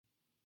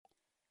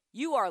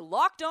You are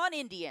Locked On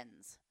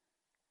Indians,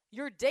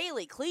 your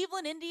daily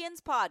Cleveland Indians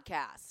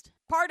podcast.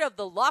 Part of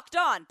the Locked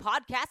On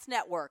Podcast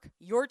Network,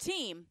 your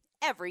team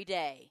every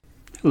day.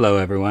 Hello,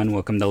 everyone.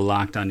 Welcome to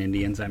Locked On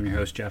Indians. I'm your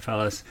host, Jeff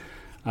Ellis.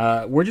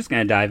 We're just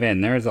going to dive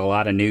in. There's a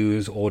lot of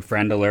news, old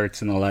friend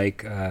alerts and the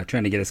like,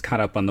 trying to get us caught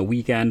up on the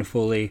weekend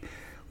fully.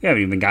 We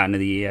haven't even gotten to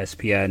the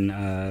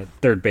ESPN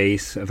third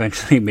base.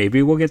 Eventually,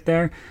 maybe we'll get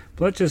there.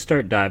 But let's just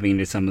start diving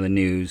into some of the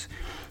news.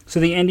 So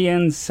the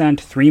Indians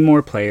sent 3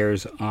 more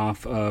players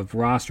off of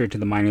roster to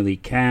the minor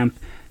league camp.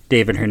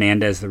 David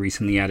Hernandez, the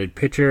recently added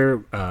pitcher.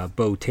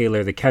 Bo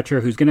Taylor, the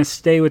catcher, who's going to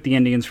stay with the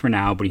Indians for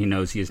now, but he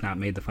knows he has not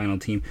made the final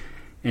team.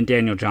 And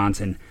Daniel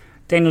Johnson.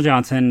 Daniel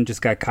Johnson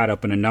just got caught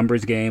up in a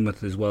numbers game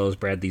with as well as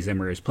Bradley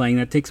Zimmer is playing.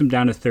 That takes him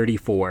down to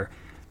 34.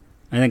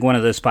 I think one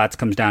of those spots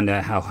comes down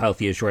to how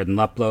healthy is Jordan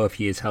Luplow. If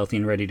he is healthy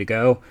and ready to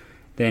go,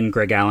 then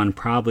Greg Allen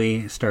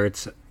probably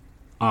starts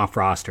off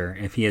roster.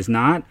 If he is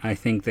not, I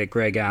think that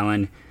Greg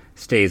Allen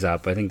stays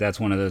up. I think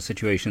that's one of those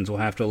situations. We'll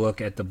have to look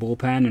at the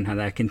bullpen and how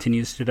that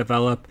continues to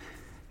develop.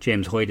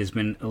 James Hoyt has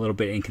been a little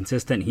bit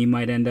inconsistent. He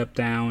might end up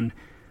down.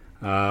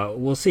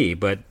 We'll see.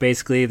 But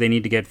basically, they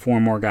need to get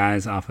 4 more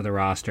guys off of the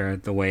roster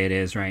the way it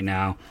is right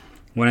now.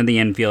 One of the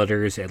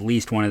infielders, at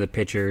least one of the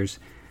pitchers,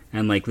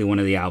 and likely one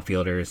of the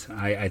outfielders.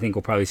 I think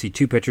we'll probably see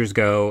 2 pitchers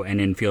go, an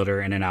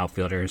infielder and an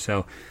outfielder.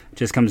 So it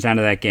just comes down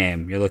to that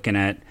game. You're looking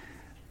at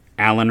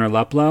Allen or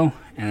Luplow,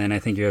 and then I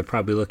think you're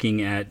probably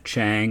looking at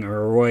Chang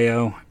or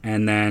Arroyo,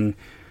 and then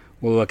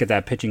we'll look at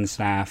that pitching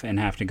staff and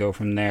have to go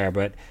from there.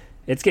 But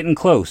it's getting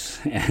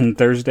close, and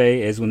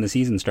Thursday is when the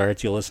season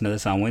starts. You'll listen to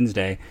this on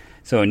Wednesday,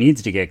 so it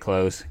needs to get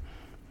close.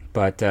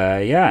 But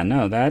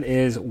that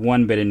is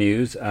one bit of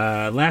news.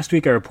 Last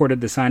week I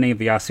reported the signing of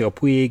Yasiel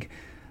Puig.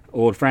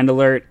 Old friend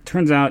alert.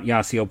 Turns out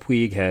Yasiel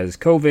Puig has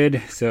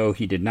COVID, so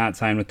he did not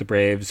sign with the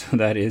Braves. So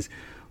that is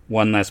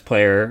one less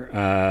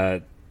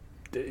player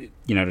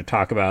to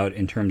talk about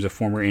in terms of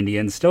former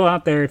Indians. Still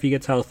out there if he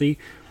gets healthy.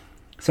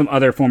 Some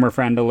other former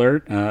friend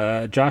alert.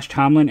 Josh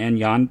Tomlin and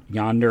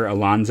Yonder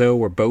Alonso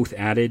were both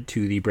added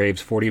to the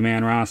Braves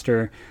 40-man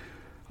roster.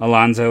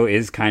 Alonso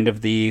is kind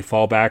of the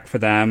fallback for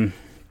them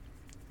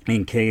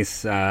in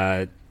case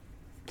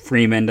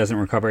Freeman doesn't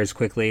recover as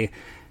quickly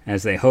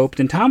as they hoped.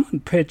 And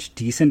Tomlin pitched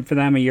decent for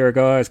them a year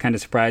ago. I was kind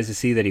of surprised to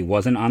see that he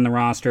wasn't on the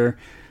roster.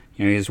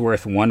 He's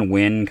worth 1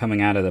 win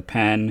coming out of the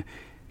pen.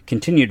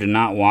 Continued to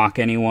not walk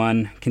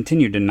anyone,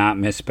 continued to not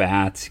miss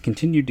bats,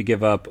 continued to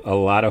give up a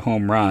lot of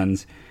home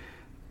runs.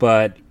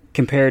 But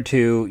compared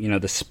to,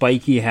 the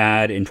spike he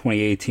had in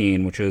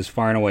 2018, which was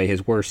far and away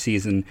his worst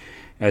season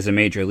as a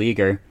major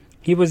leaguer,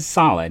 he was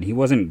solid. He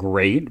wasn't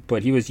great,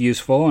 but he was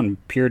useful and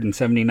appeared in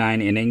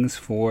 79 innings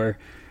for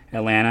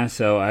Atlanta.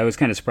 So I was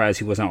kind of surprised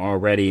he wasn't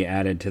already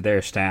added to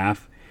their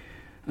staff.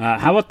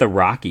 How about the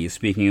Rockies,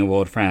 speaking of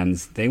old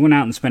friends? They went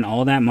out and spent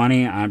all that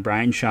money on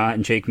Bryan Shaw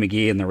and Jake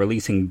McGee, and they're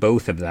releasing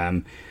both of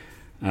them.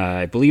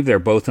 I believe they're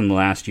both in the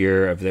last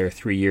year of their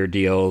 3-year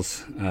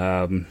deals.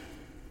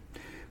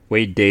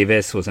 Wade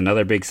Davis was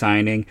another big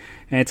signing.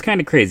 And it's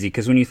kind of crazy,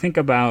 because when you think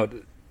about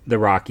the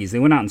Rockies, they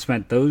went out and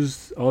spent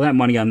all that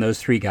money on those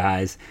 3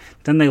 guys.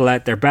 Then they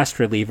let their best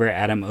reliever,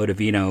 Adam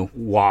Ottavino,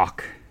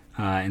 walk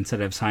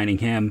instead of signing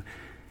him.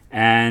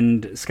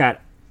 And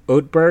Scott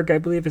Oetberg, I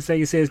believe is how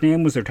you say his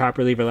name, was their top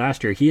reliever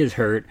last year. He is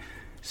hurt.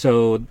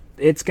 So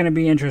it's going to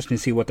be interesting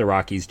to see what the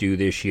Rockies do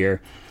this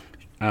year.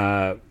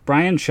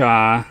 Bryan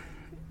Shaw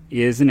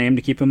is a name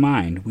to keep in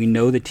mind. We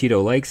know that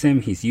Tito likes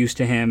him. He's used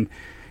to him.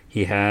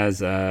 He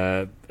has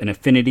an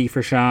affinity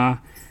for Shaw.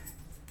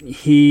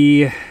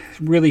 He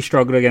really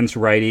struggled against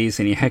righties,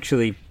 and he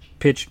actually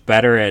pitched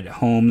better at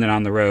home than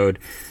on the road.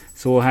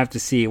 So we'll have to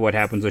see what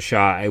happens with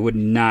Shaw. I would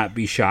not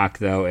be shocked,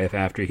 though, if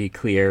after he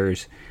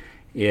clears,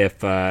 if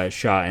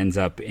Shaw ends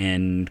up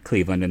in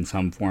Cleveland in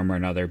some form or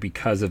another,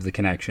 because of the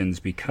connections,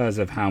 because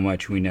of how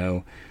much we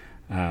know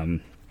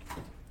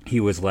he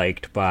was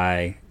liked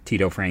by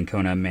Tito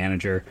Francona,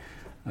 manager.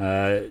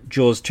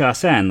 Jules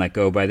Chassin, let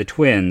go by the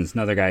Twins,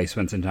 another guy who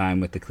spent some time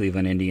with the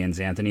Cleveland Indians.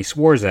 Anthony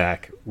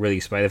Swarzak,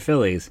 released by the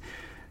Phillies.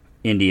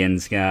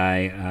 Indians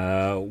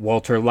guy,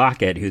 Walter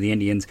Lockett, who the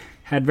Indians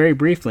had very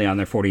briefly on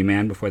their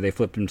 40-man before they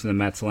flipped him to the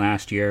Mets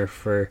last year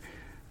for...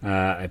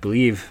 I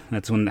believe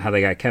that's how they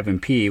got Kevin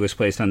P. was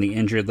placed on the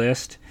injured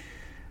list.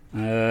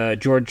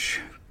 George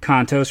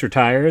Contos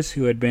retires,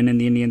 who had been in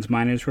the Indians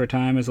minors for a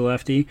time as a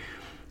lefty.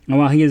 And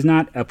while he is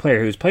not a player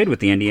who's played with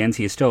the Indians,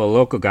 he is still a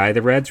local guy.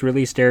 The Reds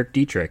released Derek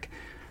Dietrich.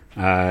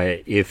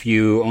 If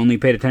you only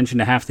paid attention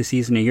to half the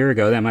season a year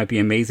ago, that might be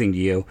amazing to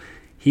you.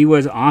 He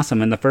was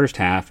awesome in the first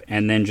half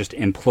and then just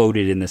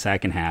imploded in the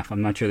second half.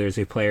 I'm not sure there's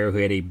a player who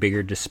had a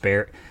bigger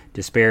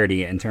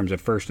disparity in terms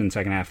of first and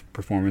second half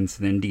performance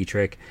than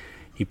Dietrich.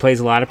 He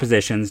plays a lot of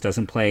positions,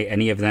 doesn't play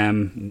any of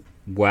them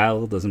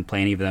well, doesn't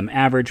play any of them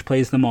average,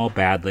 plays them all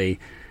badly.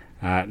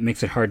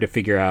 Makes it hard to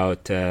figure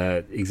out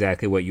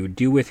exactly what you would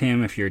do with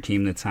him if you're a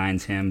team that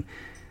signs him.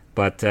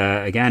 But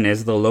again,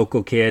 as the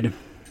local kid,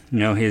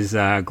 his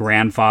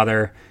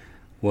grandfather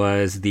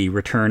was the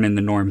return in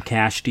the Norm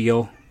Cash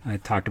deal. I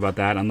talked about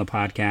that on the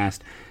podcast.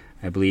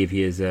 I believe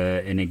he is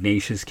an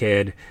Ignatius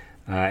kid.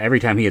 Every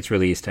time he gets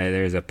released,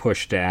 there's a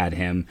push to add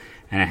him,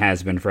 and it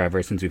has been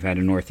forever since we've had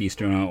a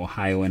Northeastern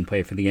Ohioan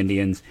play for the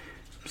Indians.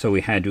 So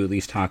we had to at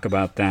least talk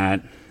about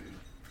that.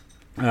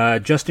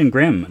 Justin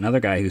Grimm, another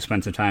guy who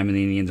spent some time in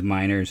the Indians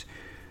minors,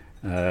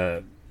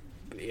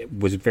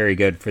 was very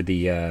good for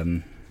the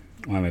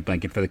why am I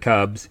blanking, for the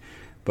Cubs,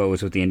 but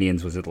was with the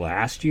Indians. Was it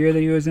last year that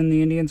he was in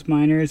the Indians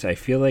minors? I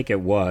feel like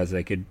it was.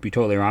 I could be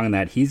totally wrong on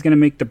that. He's going to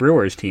make the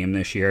Brewers team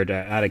this year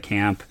out of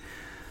camp.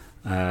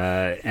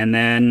 And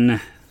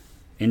then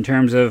in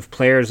terms of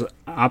players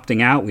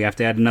opting out, we have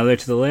to add another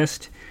to the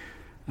list.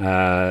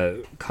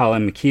 Colin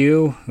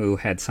McHugh, who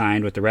had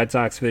signed with the Red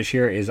Sox for this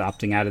year, is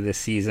opting out of this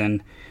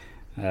season.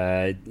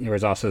 There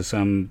was also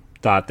some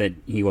thought that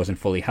he wasn't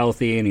fully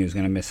healthy and he was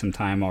going to miss some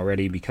time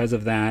already because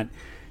of that.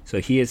 So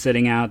he is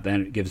sitting out.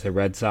 Then it gives the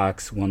Red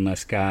Sox one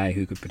less guy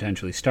who could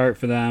potentially start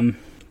for them.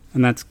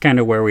 And that's kind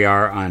of where we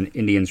are on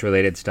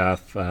Indians-related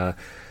stuff.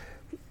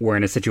 We're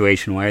in a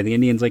situation where the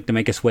Indians like to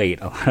make us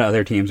wait. A lot of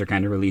other teams are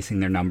kind of releasing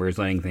their numbers,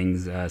 letting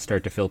things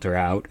start to filter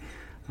out.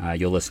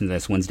 You'll listen to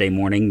this Wednesday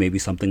morning. Maybe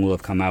something will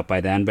have come out by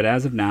then. But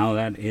as of now,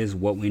 that is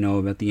what we know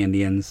about the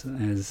Indians.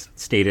 As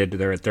stated,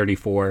 they're at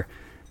 34.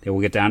 They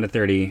will get down to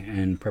 30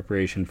 in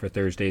preparation for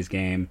Thursday's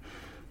game.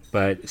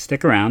 But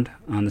stick around.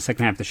 On the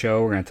second half of the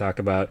show, we're going to talk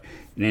about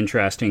an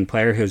interesting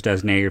player who's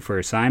designated for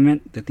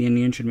assignment that the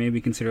Indians should maybe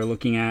consider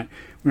looking at.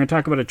 We're going to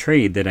talk about a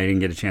trade that I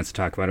didn't get a chance to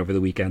talk about over the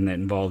weekend that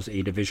involves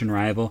a division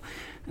rival.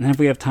 And then if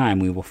we have time,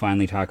 we will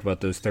finally talk about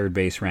those third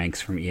base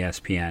ranks from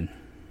ESPN.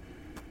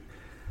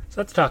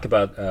 So let's talk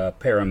about a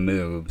pair of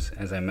moves,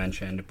 as I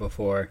mentioned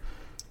before.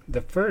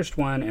 The first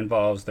one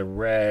involves the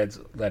Reds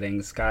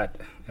letting Scott,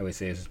 I always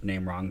say his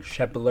name wrong,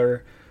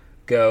 Schebler,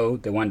 go.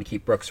 They wanted to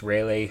keep Brooks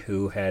Raley,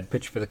 who had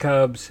pitched for the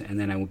Cubs, and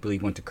then I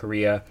believe went to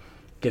Korea.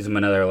 Gives him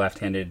another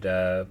left-handed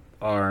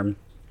arm.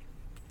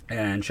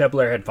 And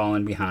Schebler had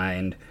fallen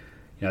behind.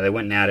 They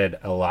went and added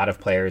a lot of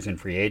players in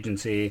free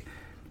agency,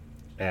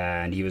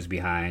 and he was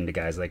behind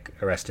guys like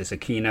Orestes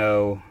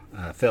Aquino,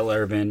 Phil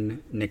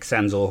Irvin, Nick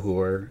Senzel, who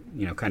were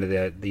kind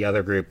of the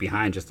other group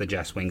behind just the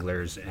Jess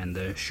Winglers and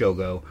the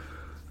Shogo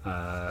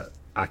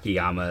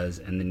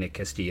Akiyamas and the Nick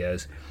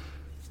Castillas.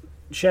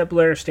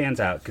 Schebler stands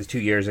out because 2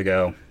 years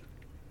ago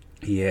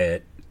he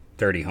hit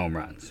 30 home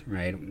runs,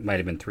 right? Might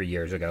have been 3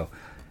 years ago.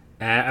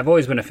 I've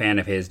always been a fan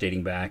of his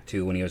dating back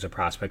to when he was a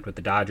prospect with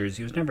the Dodgers.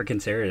 He was never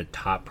considered a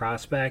top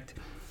prospect.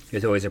 He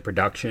was always a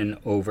production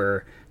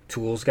over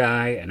tools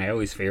guy, and I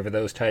always favor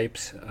those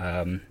types.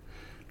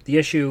 The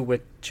issue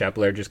with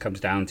Schebler just comes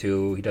down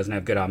to he doesn't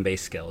have good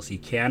on-base skills. He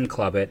can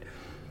club it.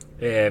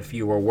 If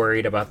you were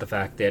worried about the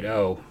fact that,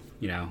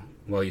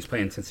 he's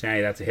playing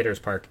Cincinnati, that's a hitter's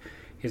park.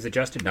 His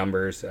adjusted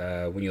numbers,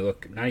 when you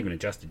look, not even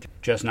adjusted,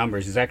 just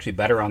numbers, is actually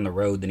better on the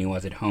road than he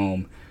was at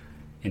home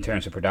in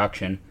terms of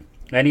production.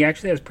 And he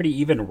actually has pretty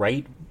even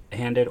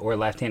right-handed or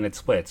left-handed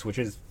splits, which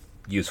is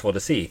useful to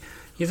see.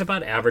 He's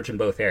about average in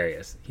both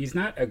areas. He's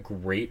not a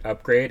great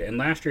upgrade, and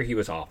last year he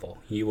was awful.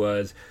 He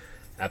was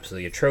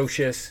absolutely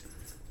atrocious.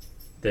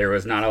 There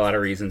was not a lot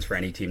of reasons for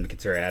any team to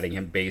consider adding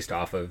him based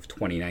off of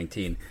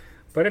 2019.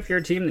 But if you're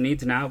a team that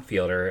needs an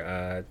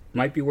outfielder,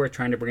 might be worth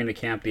trying to bring into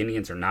camp. The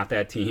Indians are not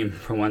that team.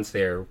 For once,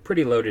 they're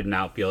pretty loaded in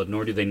outfield,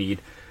 nor do they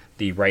need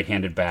the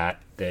right-handed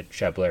bat that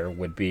Schebler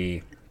would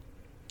be.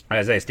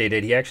 As I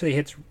stated, he actually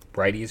hits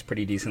righties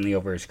pretty decently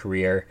over his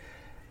career.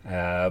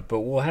 But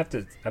we'll have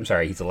to... I'm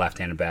sorry, he's a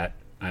left-handed bat.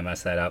 I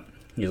messed that up.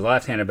 He's a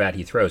left-handed bat.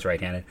 He throws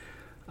right-handed.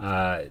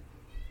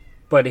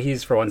 But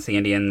he's, for once, the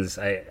Indians,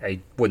 I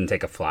wouldn't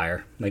take a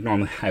flyer. Like,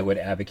 normally I would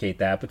advocate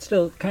that, but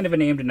still kind of a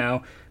name to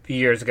know. A few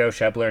years ago,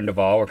 Schebler and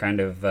Duvall were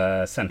kind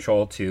of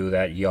central to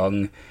that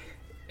young,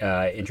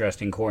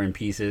 interesting core and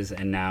pieces,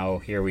 and now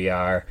here we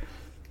are.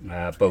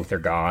 Both are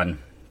gone.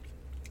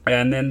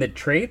 And then the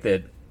trade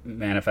that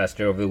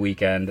manifested over the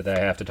weekend that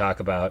I have to talk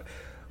about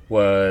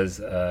was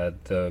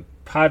the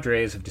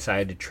Padres have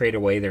decided to trade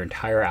away their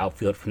entire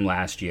outfield from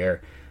last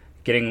year,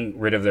 getting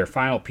rid of their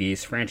final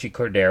piece, Franchi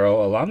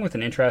Cordero, along with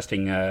an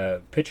interesting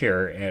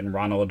pitcher in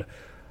Ronald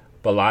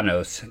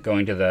Bolanos,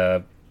 going to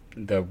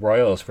the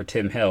Royals for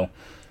Tim Hill.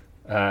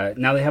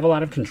 Now they have a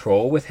lot of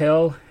control with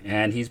Hill,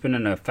 and he's been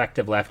an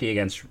effective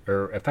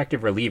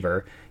effective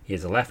reliever. He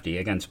is a lefty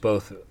against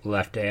both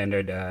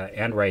left-handed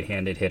and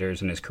right-handed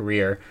hitters in his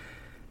career.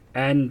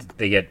 And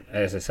they get,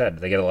 as I said,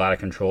 they get a lot of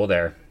control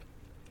there.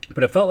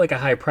 But it felt like a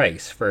high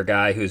price for a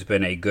guy who's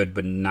been a good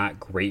but not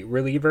great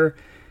reliever.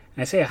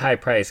 And I say a high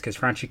price because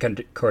Franchi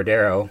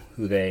Cordero,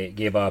 who they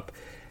gave up,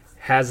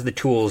 has the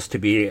tools to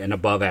be an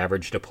above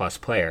average to plus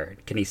player.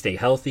 Can he stay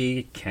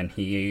healthy? Can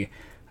he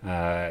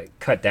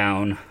cut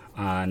down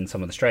on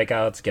some of the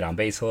strikeouts, get on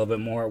base a little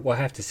bit more? We'll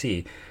have to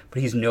see.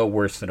 But he's no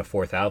worse than a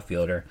fourth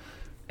outfielder.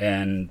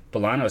 And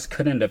Bolanos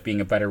could end up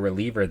being a better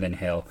reliever than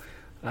Hill.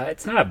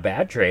 It's not a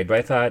bad trade,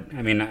 but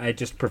I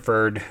just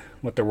preferred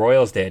what the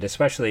Royals did,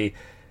 especially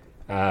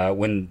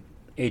when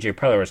A.J.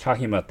 Preller was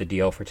talking about the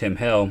deal for Tim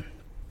Hill.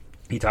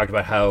 He talked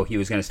about how he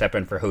was going to step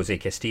in for Jose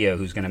Castillo,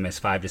 who's going to miss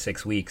 5 to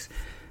 6 weeks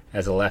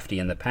as a lefty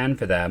in the pen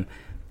for them.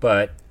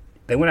 But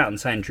they went out and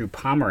signed Drew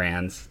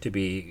Pomeranz to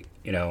be,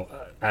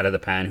 out of the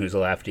pen, who's a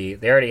lefty.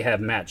 They already have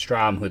Matt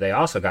Strahm, who they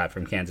also got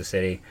from Kansas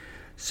City.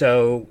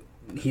 So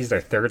he's their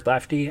third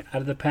lefty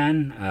out of the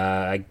pen.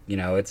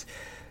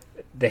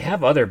 They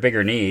have other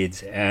bigger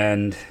needs,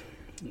 and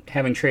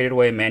having traded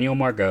away Manuel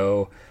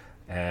Margot,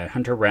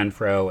 Hunter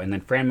Renfroe, and then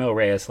Franmil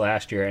Reyes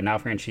last year, and now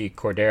Franchi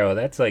Cordero,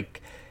 that's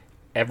like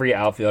every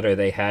outfielder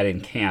they had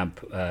in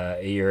camp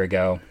a year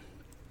ago.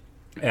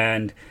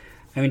 And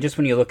I mean, just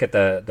when you look at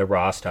the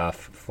raw stuff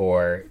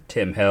for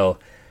Tim Hill,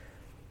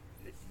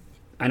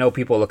 I know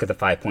people look at the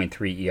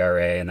 5.3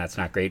 ERA, and that's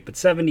not great, but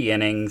 70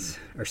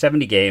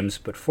 games,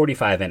 but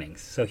 45 innings.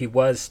 So he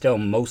was still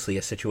mostly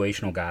a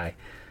situational guy.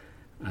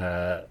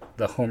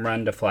 The home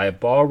run to fly a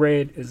ball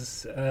rate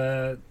is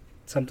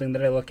something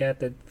that I look at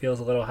that feels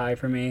a little high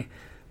for me,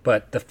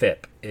 but the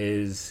FIP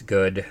is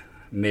good,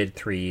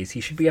 mid-threes.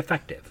 He should be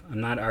effective. I'm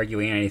not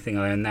arguing anything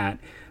other than that,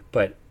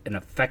 but an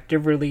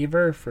effective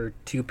reliever for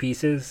two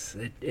pieces,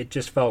 it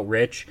just felt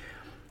rich.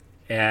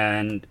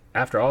 And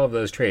after all of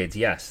those trades,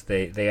 yes,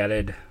 they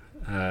added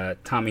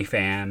Tommy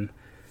Pham.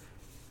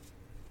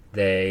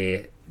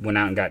 They went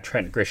out and got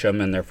Trent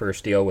Grisham in their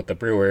first deal with the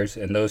Brewers,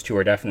 and those two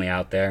are definitely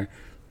out there.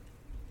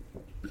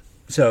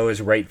 So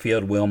is right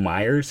field Will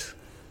Myers.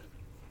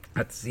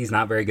 He's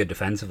not very good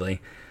defensively.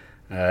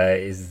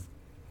 Is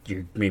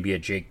maybe a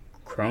Jake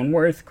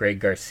Cronenworth, Greg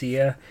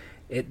Garcia?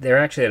 They're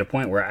actually at a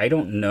point where I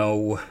don't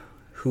know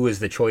who is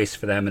the choice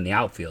for them in the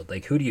outfield.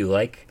 Like, who do you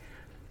like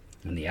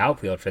in the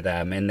outfield for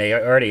them? And they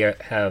already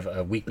have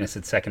a weakness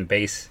at second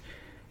base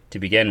to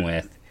begin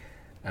with.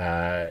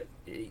 Eric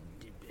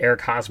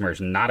Hosmer's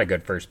not a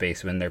good first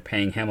baseman. They're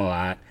paying him a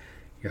lot.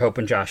 You're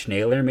hoping Josh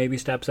Naylor maybe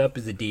steps up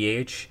as a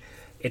DH.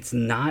 It's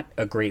not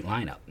a great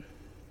lineup.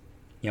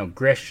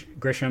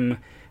 Grisham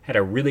had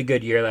a really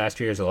good year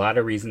last year. There's a lot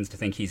of reasons to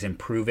think he's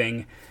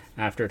improving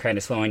after kind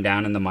of slowing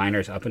down in the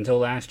minors up until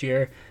last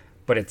year.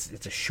 But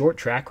it's a short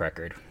track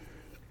record.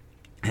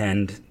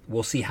 And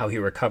we'll see how he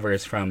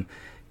recovers from,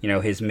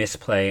 his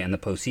misplay in the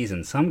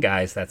postseason. Some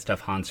guys, that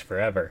stuff haunts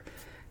forever.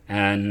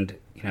 And,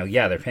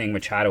 they're paying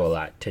Machado a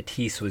lot.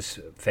 Tatis was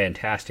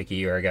fantastic a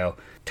year ago.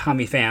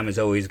 Tommy Pham is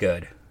always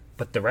good.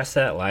 But the rest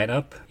of that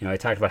lineup, I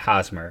talked about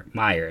Hosmer,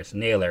 Myers,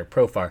 Naylor,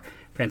 Profar.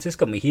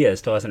 Francisco Mejia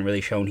still hasn't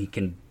really shown he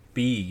can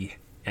be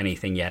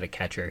anything yet, a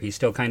catcher. He's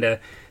still kind of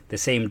the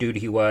same dude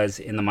he was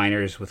in the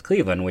minors with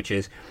Cleveland, which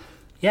is,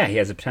 yeah, he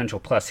has a potential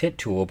plus hit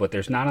tool, but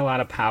there's not a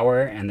lot of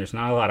power and there's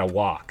not a lot of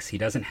walks. He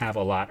doesn't have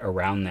a lot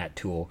around that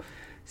tool.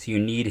 So you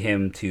need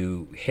him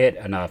to hit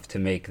enough to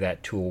make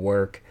that tool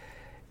work.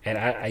 And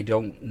I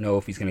don't know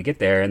if he's going to get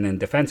there. And then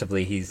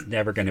defensively, he's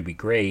never going to be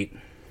great.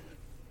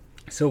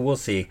 So we'll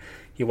see.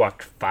 He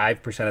walked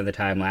 5% of the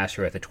time last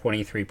year with a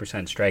 23%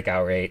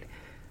 strikeout rate.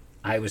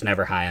 I was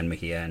never high on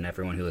Mejia, and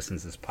everyone who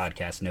listens to this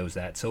podcast knows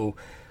that. So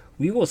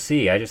we will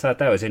see. I just thought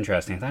that was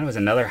interesting. I thought it was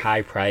another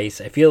high price.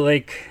 I feel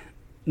like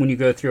when you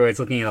go through it, it's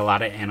looking at a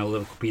lot of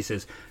analytical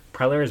pieces.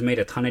 Preller has made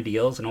a ton of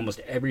deals, and almost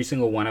every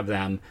single one of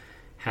them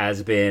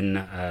has been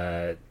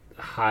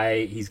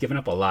high. He's given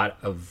up a lot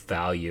of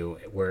value,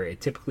 where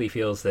it typically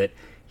feels that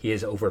he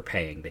is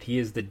overpaying, that he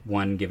is the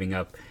one giving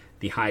up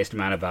the highest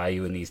amount of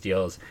value in these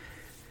deals.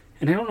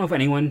 And I don't know if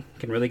anyone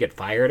can really get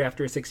fired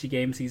after a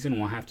 60-game season.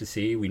 We'll have to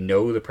see. We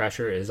know the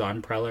pressure is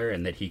on Preller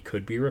and that he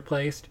could be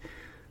replaced.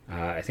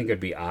 I think it would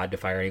be odd to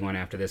fire anyone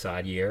after this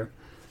odd year.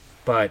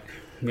 But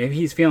maybe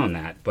he's feeling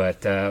that.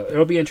 But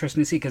it'll be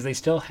interesting to see because they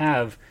still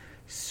have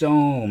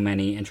so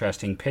many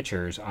interesting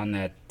pitchers on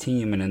that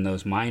team and in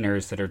those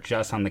minors that are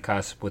just on the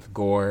cusp with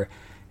Gore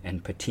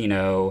and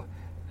Patino.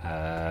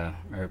 I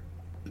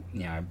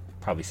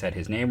probably said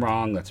his name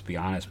wrong. Let's be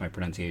honest. My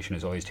pronunciation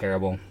is always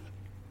terrible.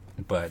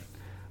 But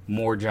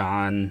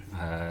Morjon,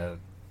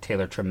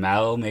 Taylor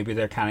Trammell, maybe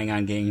they're counting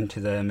on getting to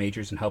the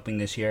majors and helping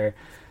this year.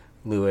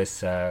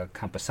 Luis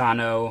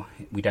Campusano,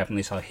 we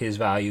definitely saw his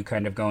value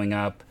kind of going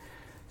up.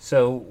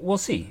 So we'll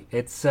see.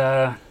 It's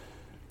an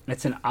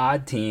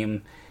odd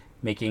team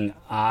making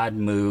odd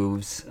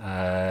moves.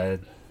 The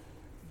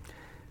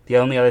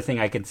only other thing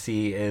I could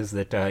see is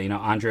that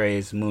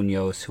Andres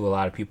Munoz, who a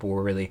lot of people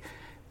were really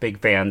big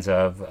fans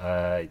of,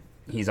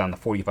 he's on the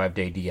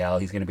 45-day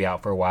DL. He's going to be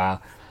out for a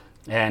while.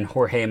 And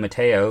Jorge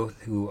Mateo,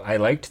 who I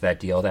liked that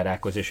deal, that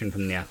acquisition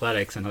from the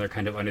Athletics, another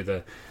kind of under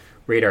the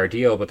radar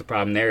deal. But the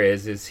problem there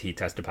is he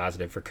tested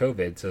positive for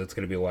COVID, so it's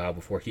going to be a while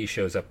before he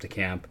shows up to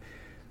camp.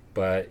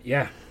 But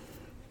yeah,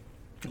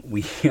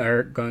 we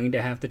are going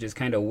to have to just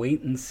kind of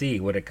wait and see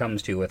what it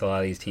comes to with a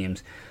lot of these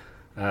teams.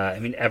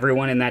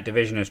 Everyone in that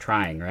division is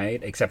trying,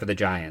 right? Except for the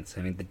Giants.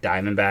 The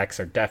Diamondbacks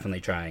are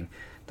definitely trying.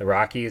 The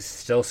Rockies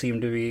still seem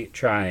to be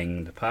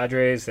trying. The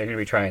Padres, they're going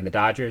to be trying. The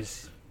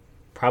Dodgers,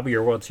 probably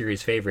your World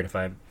Series favorite if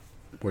I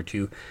were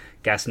to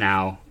guess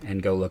now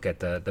and go look at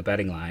the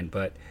betting line.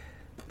 But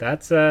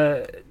that's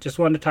just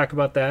wanted to talk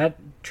about that.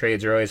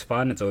 Trades are always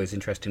fun. It's always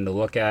interesting to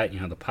look at.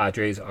 The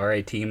Padres are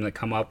a team that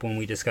come up when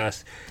we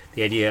discuss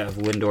the idea of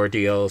Lindor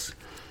deals.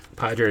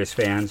 Padres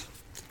fans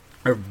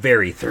are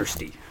very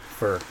thirsty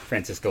for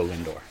Francisco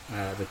Lindor.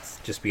 Let's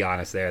just be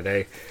honest there.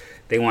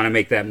 They they want to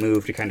make that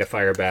move to kind of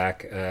fire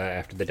back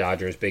after the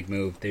Dodgers' big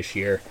move this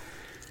year.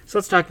 So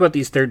let's talk about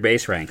these third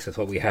base ranks. That's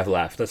what we have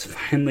left. Let's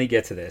finally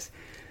get to this.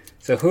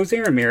 So Jose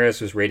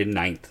Ramirez was rated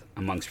 9th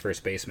amongst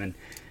first basemen.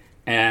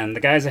 And the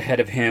guys ahead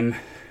of him,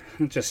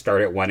 let's just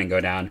start at 1 and go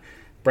down.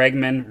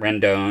 Bregman,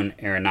 Rendon,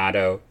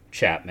 Arenado,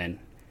 Chapman.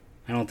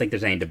 I don't think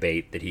there's any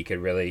debate that he could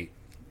really,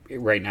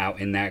 right now,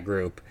 in that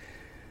group.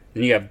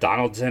 Then you have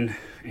Donaldson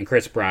and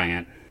Chris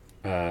Bryant,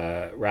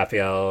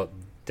 Rafael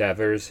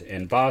Devers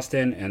in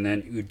Boston, and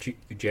then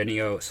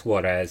Eugenio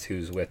Suarez,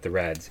 who's with the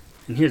Reds.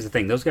 And here's the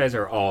thing, those guys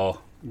are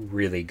all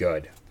really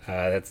good.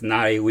 That's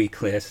not a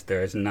weak list.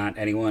 There's not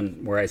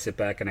anyone where I sit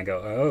back and I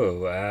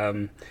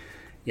go,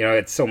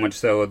 it's so much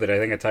so that I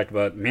think I talked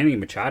about Manny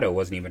Machado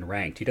wasn't even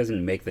ranked. He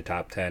doesn't make the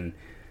top 10.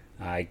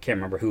 I can't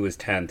remember who was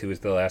 10th, who was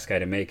the last guy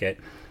to make it.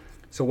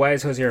 So why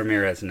is Jose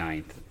Ramirez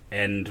 9th?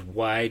 And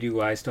why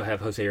do I still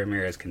have Jose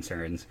Ramirez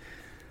concerns?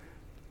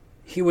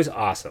 He was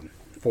awesome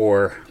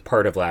for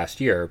part of last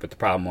year, but the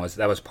problem was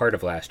that was part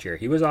of last year.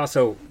 He was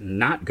also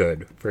not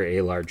good for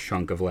a large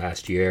chunk of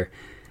last year,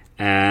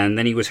 and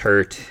then he was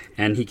hurt,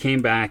 and he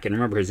came back, and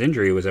remember his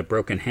injury was a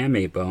broken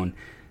hamate bone.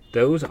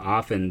 Those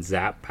often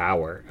zap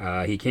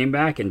power. He came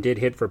back and did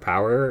hit for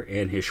power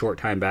in his short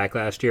time back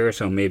last year,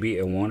 so maybe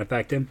it won't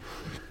affect him.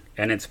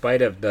 And in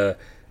spite of the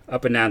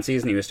up and down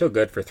season, he was still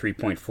good for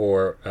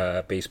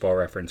 3.4 Baseball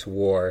Reference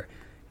WAR.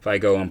 If I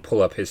go and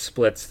pull up his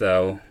splits,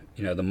 though,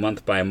 the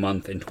month by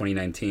month in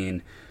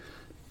 2019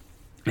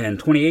 and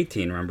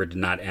 2018, remember, did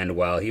not end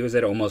well. He was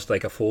at almost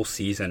like a full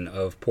season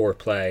of poor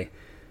play.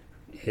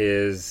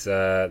 His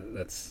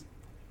that's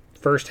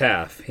first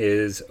half,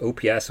 his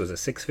OPS was a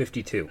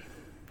 652.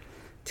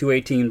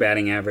 218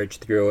 batting average,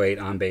 308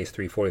 on base,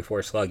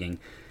 344 slugging.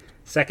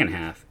 Second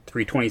half,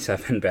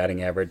 327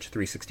 batting average,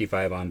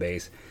 365 on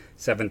base,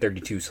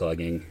 732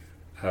 slugging,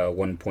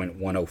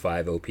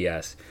 1.105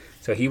 OPS.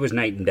 So he was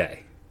night and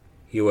day.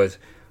 He was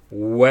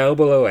well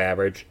below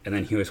average, and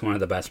then he was one of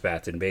the best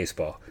bats in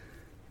baseball.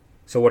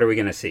 So what are we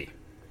going to see?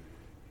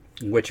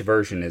 Which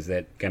version is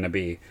it going to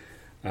be?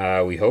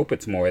 We hope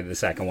it's more the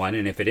second one,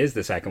 and if it is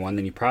the second one,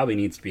 then he probably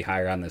needs to be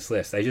higher on this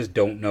list. I just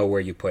don't know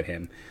where you put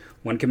him.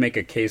 One can make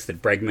a case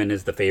that Bregman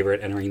is the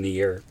favorite entering the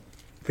year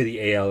for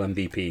the AL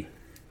MVP.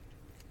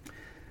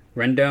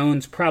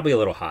 Rendon's probably a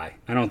little high.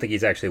 I don't think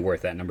he's actually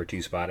worth that number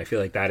 2 spot. I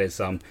feel like that is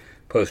some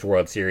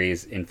post-World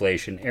Series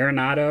inflation.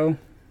 Arenado,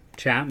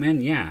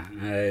 Chapman,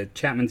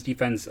 Chapman's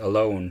defense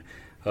alone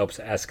helps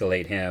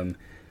escalate him.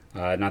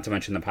 Not to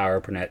mention the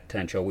power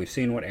potential. We've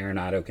seen what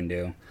Arenado can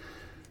do.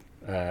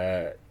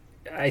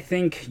 I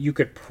think you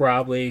could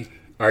probably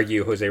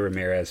argue Jose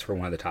Ramirez for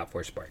one of the top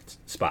 4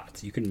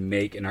 spots. You can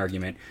make an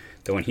argument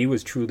that when he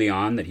was truly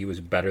on, that he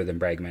was better than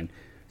Bregman.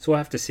 So we'll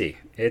have to see.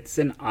 It's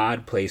an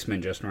odd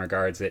placement just in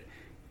regards that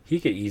he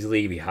could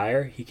easily be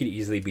higher, he could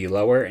easily be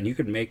lower, and you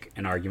could make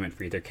an argument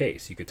for either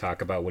case. You could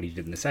talk about what he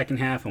did in the second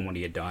half and what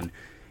he had done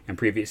in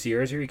previous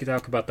years, or you could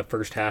talk about the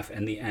first half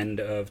and the end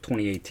of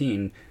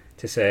 2018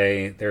 to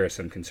say there are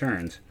some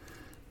concerns.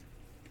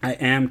 I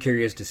am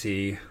curious to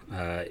see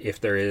if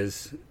there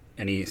is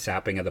any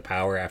sapping of the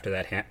power after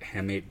that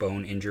hamate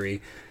bone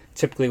injury.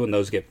 Typically when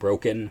those get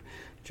broken,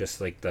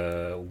 just like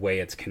the way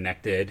it's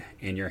connected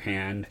in your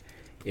hand,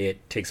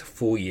 it takes a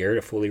full year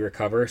to fully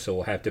recover, so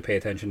we'll have to pay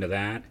attention to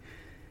that.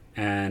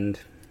 And,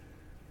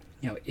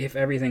 if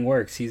everything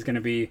works, he's going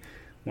to be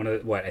one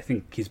of the, I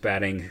think he's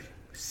batting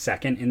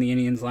second in the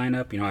Indians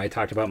lineup. I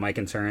talked about my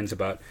concerns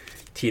about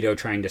Tito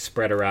trying to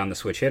spread around the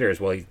switch hitters.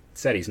 Well, he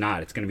said he's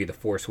not. It's going to be the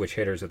 4 switch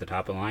hitters at the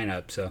top of the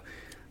lineup. So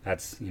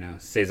that's,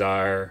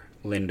 Cesar,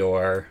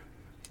 Lindor,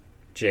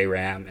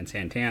 J-Ram, and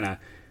Santana.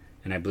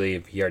 And I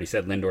believe he already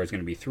said Lindor is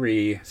going to be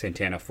 3,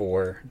 Santana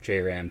 4,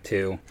 J-Ram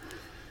 2.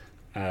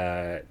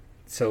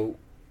 So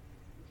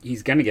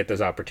he's going to get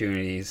those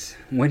opportunities.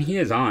 When he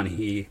is on,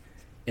 he,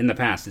 in the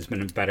past, has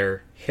been a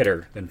better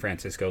hitter than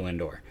Francisco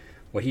Lindor.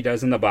 What he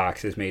does in the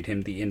box has made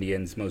him the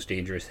Indians' most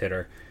dangerous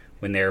hitter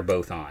when they're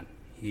both on.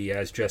 He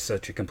has just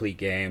such a complete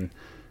game,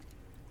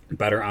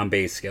 better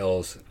on-base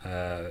skills,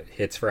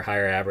 hits for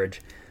higher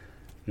average.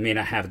 May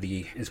not have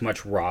as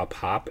much raw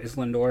pop as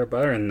Lindor, but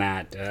other than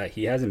that,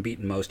 he hasn't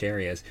beaten most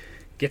areas.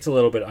 Gets a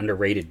little bit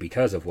underrated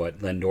because of what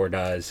Lindor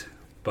does,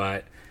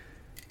 but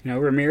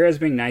Ramirez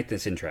being 9th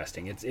is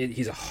interesting.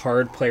 He's a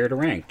hard player to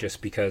rank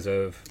just because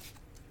of,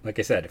 like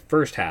I said,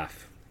 first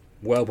half,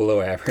 well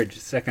below average.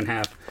 Second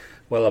half,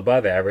 well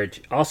above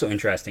average. Also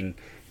interesting,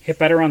 hit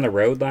better on the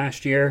road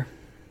last year.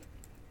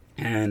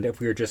 And if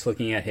we were just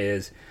looking at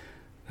his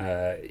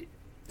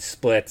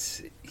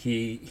splits,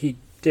 he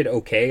did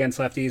okay against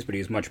lefties, but he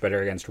was much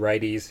better against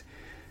righties.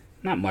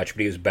 Not much,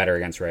 but he was better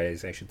against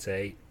righties, I should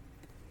say.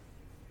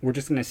 We're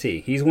just going to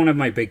see. He's one of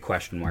my big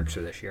question marks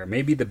for this year.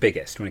 Maybe the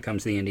biggest when it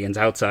comes to the Indians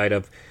outside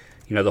of,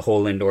 the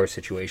whole Lindor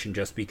situation,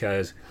 just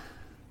because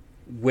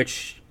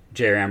which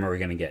J-Ram are we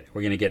going to get?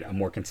 We're going to get a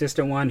more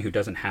consistent one who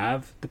doesn't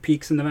have the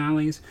peaks and the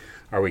valleys?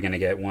 Are we going to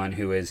get one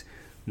who is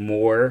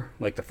more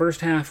like the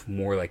first half,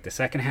 more like the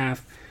second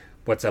half?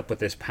 What's up with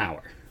this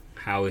power?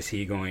 How is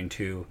he going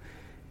to,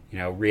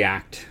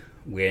 react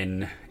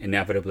when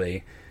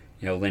inevitably,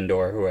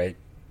 Lindor, who I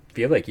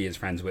feel like he is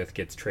friends with,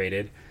 gets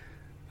traded.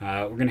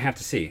 We're going to have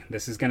to see.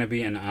 This is going to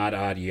be an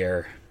odd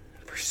year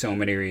for so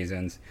many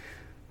reasons.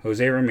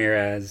 Jose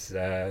Ramirez,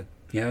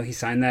 he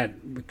signed that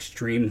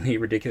extremely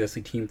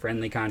ridiculously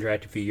team-friendly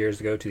contract a few years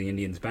ago to the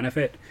Indians'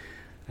 benefit.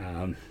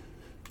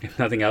 If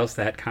nothing else,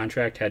 that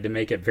contract had to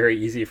make it very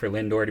easy for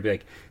Lindor to be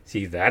like,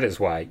 see, that is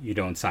why you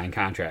don't sign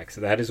contracts.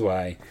 That is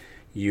why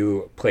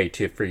you play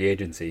to free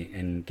agency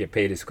and get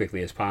paid as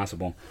quickly as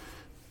possible.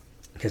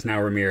 Because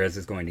now Ramirez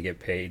is going to get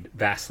paid,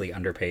 vastly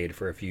underpaid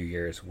for a few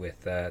years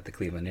with the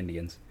Cleveland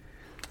Indians.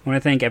 I want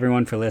to thank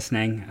everyone for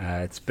listening.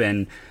 It's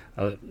been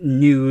a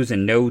news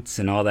and notes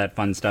and all that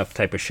fun stuff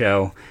type of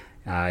show.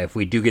 If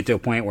we do get to a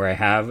point where I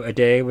have a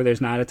day where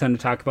there's not a ton to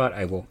talk about,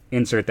 I will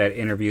insert that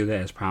interview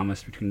that is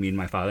promised between me and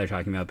my father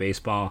talking about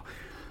baseball.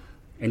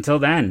 Until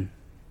then,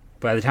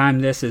 by the time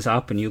this is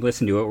up and you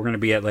listen to it, we're going to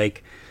be at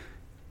like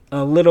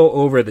a little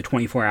over the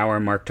 24-hour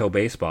mark till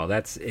baseball.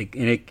 That's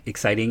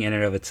exciting in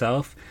and of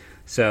itself.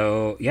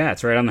 So, yeah,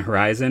 it's right on the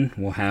horizon.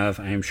 We'll have,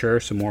 I am sure,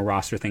 some more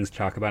roster things to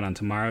talk about on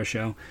tomorrow's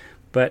show.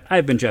 But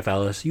I've been Jeff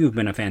Ellis. You've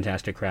been a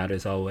fantastic crowd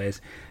as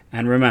always.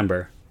 And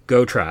remember,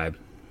 go Tribe.